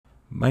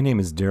My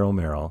name is Daryl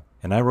Merrill,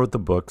 and I wrote the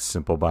book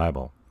Simple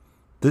Bible.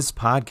 This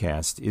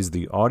podcast is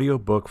the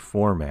audiobook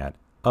format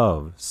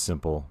of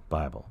Simple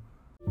Bible.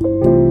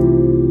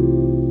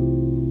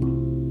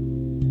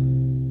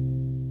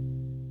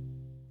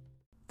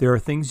 There are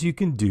things you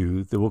can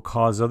do that will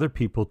cause other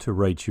people to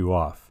write you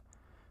off,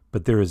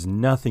 but there is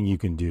nothing you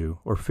can do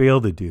or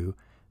fail to do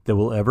that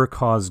will ever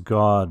cause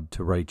God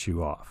to write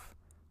you off.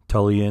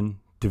 Tullian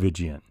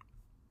Davidian.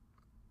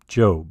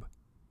 Job.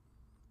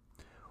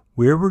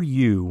 Where were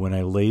you when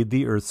I laid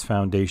the earth's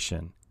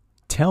foundation?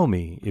 Tell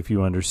me if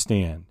you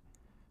understand.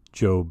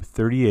 Job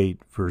 38,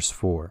 verse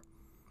 4.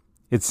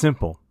 It's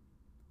simple.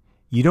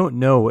 You don't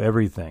know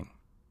everything,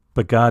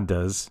 but God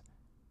does.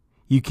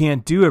 You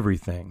can't do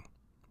everything,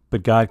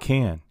 but God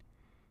can.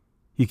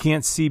 You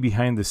can't see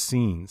behind the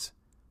scenes,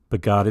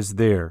 but God is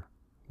there,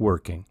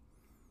 working.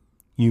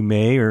 You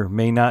may or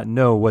may not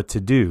know what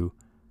to do,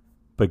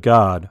 but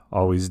God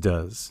always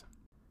does.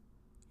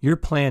 Your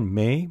plan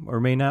may or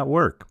may not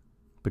work,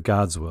 but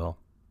God's will.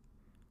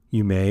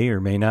 You may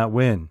or may not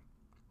win,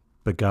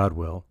 but God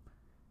will.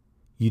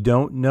 You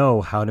don't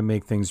know how to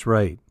make things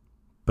right,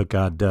 but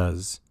God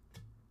does.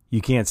 You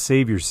can't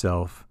save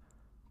yourself,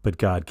 but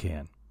God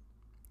can.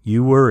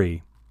 You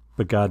worry,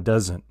 but God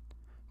doesn't.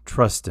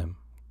 Trust Him.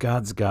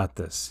 God's got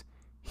this.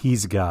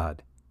 He's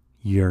God.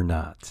 You're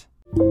not.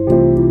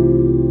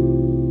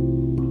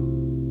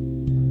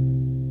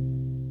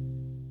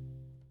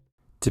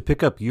 To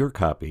pick up your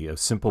copy of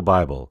Simple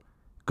Bible,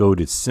 go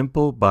to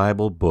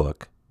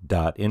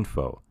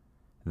simplebiblebook.info.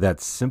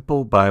 That's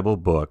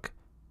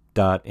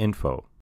simplebiblebook.info.